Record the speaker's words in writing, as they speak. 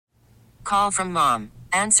call from mom.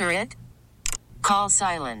 Answer it. Call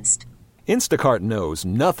silenced. Instacart knows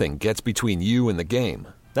nothing gets between you and the game.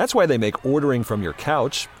 That's why they make ordering from your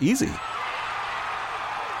couch easy.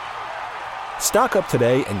 Stock up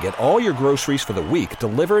today and get all your groceries for the week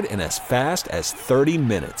delivered in as fast as 30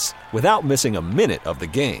 minutes without missing a minute of the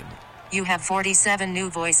game. You have 47 new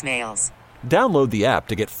voicemails. Download the app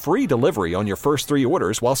to get free delivery on your first 3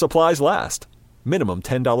 orders while supplies last. Minimum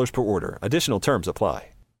 $10 per order. Additional terms apply.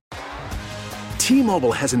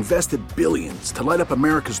 T-Mobile has invested billions to light up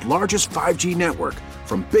America's largest 5G network,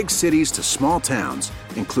 from big cities to small towns,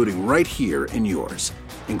 including right here in yours.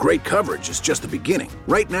 And great coverage is just the beginning.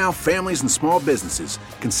 Right now, families and small businesses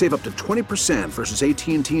can save up to 20% versus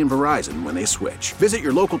AT&T and Verizon when they switch. Visit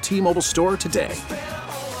your local T-Mobile store today.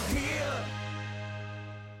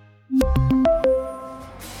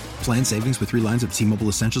 Plan savings with 3 lines of T-Mobile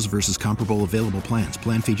Essentials versus comparable available plans.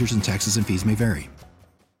 Plan features and taxes and fees may vary.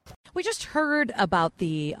 We just heard about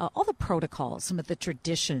all the protocols, some of the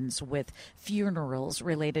traditions with funerals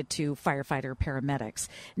related to firefighter paramedics.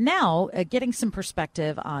 Now, getting some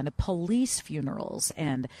perspective on police funerals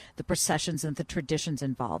and the processions and the traditions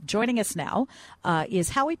involved. Joining us now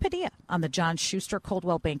is Howie Padilla on the John Schuster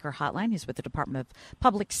Coldwell Banker Hotline. He's with the Department of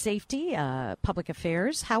Public Safety, Public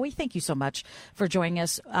Affairs. Howie, thank you so much for joining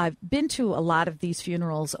us. I've been to a lot of these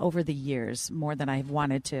funerals over the years, more than I've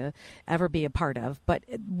wanted to ever be a part of. But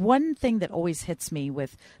one thing that always hits me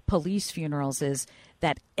with police funerals is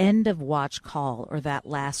that end of watch call or that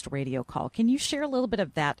last radio call. Can you share a little bit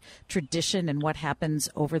of that tradition and what happens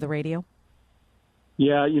over the radio?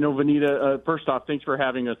 Yeah, Vanita, first off, thanks for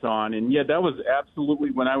having us on. And yeah, that was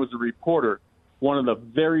absolutely, when I was a reporter, one of the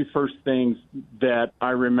very first things that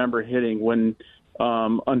I remember hitting when,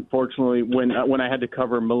 unfortunately, when I had to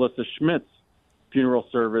cover Melissa Schmidt's funeral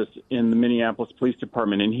service in the Minneapolis Police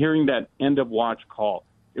Department, and hearing that end of watch call.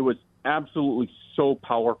 It was absolutely so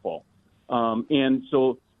powerful. And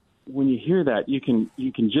so when you hear that, you can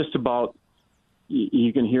just about,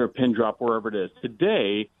 you can hear a pin drop wherever it is.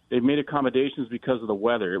 Today, they've made accommodations because of the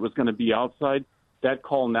weather. It was going to be outside. That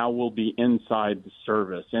call now will be inside the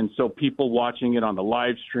service. And so people watching it on the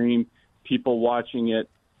live stream, people watching it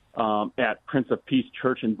at Prince of Peace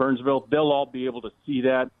Church in Burnsville, they'll all be able to see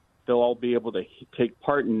that. They'll all be able to take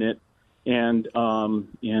part in it. And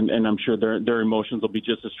I'm sure their emotions will be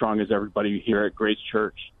just as strong as everybody here at Grace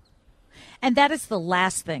Church. And that is the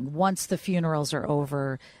last thing once the funerals are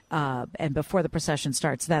over and before the procession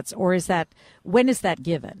starts. When is that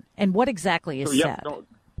given? And what exactly is said?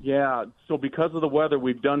 So because of the weather,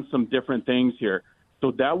 we've done some different things here.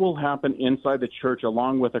 So that will happen inside the church,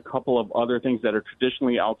 along with a couple of other things that are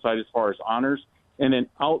traditionally outside as far as honors. And then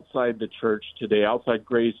outside the church today, outside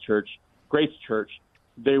Grace Church,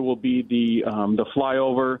 there will be the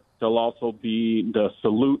flyover. There'll also be the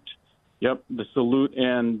salute. Yep, the salute,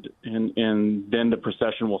 and then the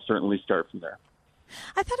procession will certainly start from there.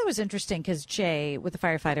 I thought it was interesting because Jay with the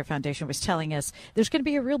Firefighter Foundation was telling us there's going to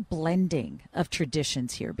be a real blending of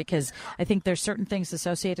traditions here, because I think there's certain things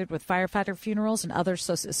associated with firefighter funerals and others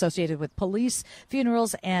associated with police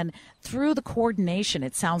funerals. And through the coordination,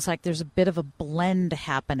 it sounds like there's a bit of a blend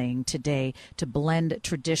happening today to blend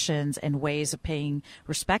traditions and ways of paying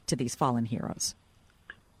respect to these fallen heroes.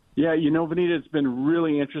 Yeah, Vanita, it's been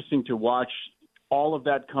really interesting to watch all of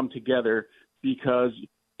that come together, because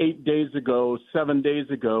 7 days ago,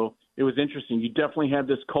 it was interesting. You definitely had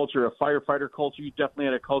this culture, a firefighter culture. You definitely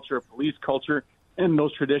had a culture, a police culture, and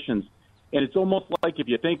those traditions. And it's almost like, if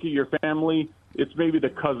you think of your family, it's maybe the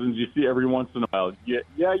cousins you see every once in a while.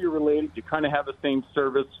 Yeah, you're related. You kind of have the same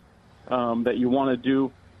service that you want to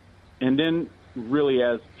do. And then really,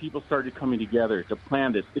 as people started coming together to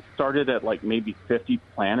plan this, it started at like maybe 50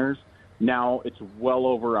 planners. Now it's well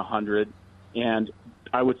over 100. And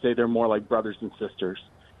I would say they're more like brothers and sisters.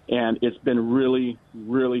 And it's been really,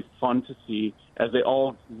 really fun to see as they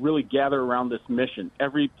all really gather around this mission.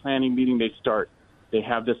 Every planning meeting they start, they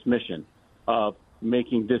have this mission of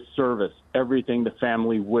making this service everything the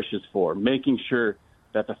family wishes for, making sure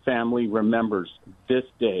that the family remembers this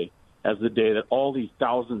day as the day that all these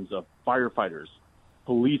thousands of firefighters,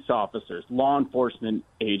 police officers, law enforcement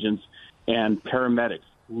agents, and paramedics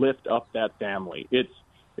lift up that family.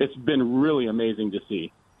 It's been really amazing to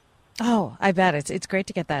see. Oh, I bet. It's great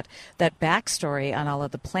to get that backstory on all of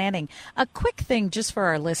the planning. A quick thing just for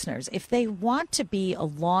our listeners. If they want to be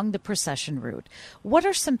along the procession route, what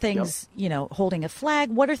are some things, holding a flag,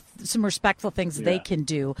 what are some respectful things they can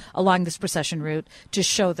do along this procession route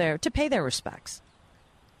to pay their respects?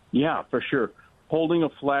 Yeah, for sure. Holding a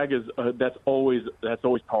flag is that's always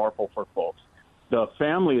powerful for folks. The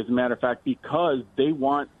family, as a matter of fact, because they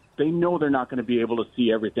want They know they're not going to be able to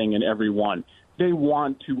see everything and everyone. They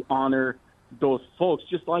want to honor those folks,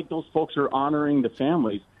 just like those folks are honoring the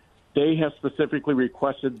families. They have specifically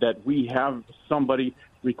requested that we have somebody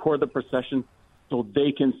record the procession so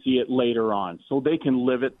they can see it later on, so they can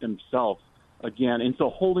live it themselves again. And so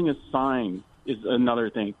holding a sign is another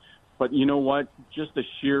thing. But you know what? Just the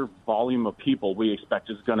sheer volume of people we expect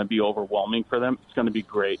is going to be overwhelming for them. It's going to be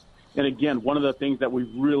great. And again, one of the things that we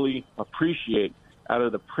really appreciate out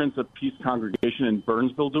of the Prince of Peace congregation in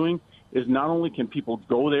Burnsville doing is not only can people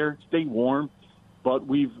go there, stay warm, but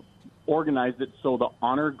we've organized it so the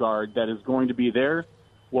honor guard that is going to be there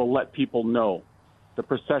will let people know the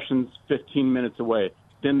procession's 15 minutes away.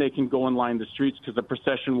 Then they can go and line the streets because the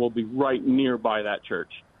procession will be right nearby that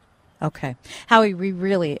church. Okay. Howie, we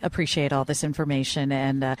really appreciate all this information,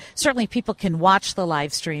 and certainly people can watch the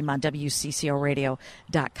live stream on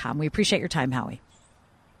WCCOradio.com. We appreciate your time, Howie.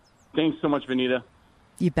 Thanks so much, Vanita.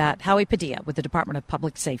 You bet. Howie Padilla with the Department of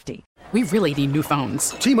Public Safety. We really need new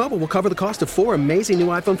phones. T-Mobile will cover the cost of 4 amazing new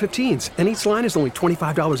iPhone 15s, and each line is only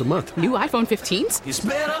 $25 a month. New iPhone 15s? It's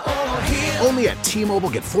better over here. Only at T-Mobile,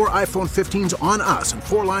 get 4 iPhone 15s on us and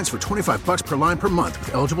 4 lines for $25 per line per month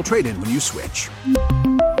with eligible trade-in when you switch.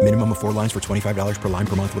 Minimum of 4 lines for $25 per line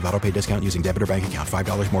per month with autopay discount using debit or bank account.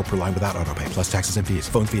 $5 more per line without autopay, plus taxes and fees.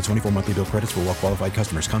 Phone fee at 24 monthly bill credits for well-qualified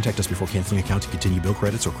customers. Contact us before canceling account to continue bill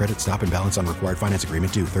credits or credit stop and balance on required finance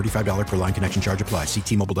agreement due. $35 per line connection charge applies. See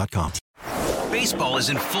T-Mobile.com. Baseball is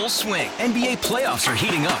in full swing. NBA playoffs are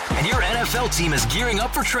heating up, and your NFL team is gearing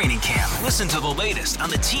up for training camp. Listen to the latest on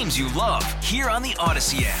the teams you love here on the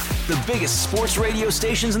Odyssey app. The biggest sports radio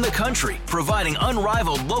stations in the country, providing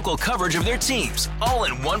unrivaled local coverage of their teams, all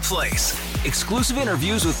in one place. Exclusive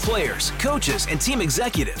interviews with players, coaches, and team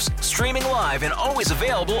executives, streaming live and always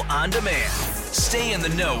available on demand. Stay in the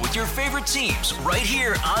know with your favorite teams right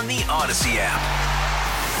here on the Odyssey app.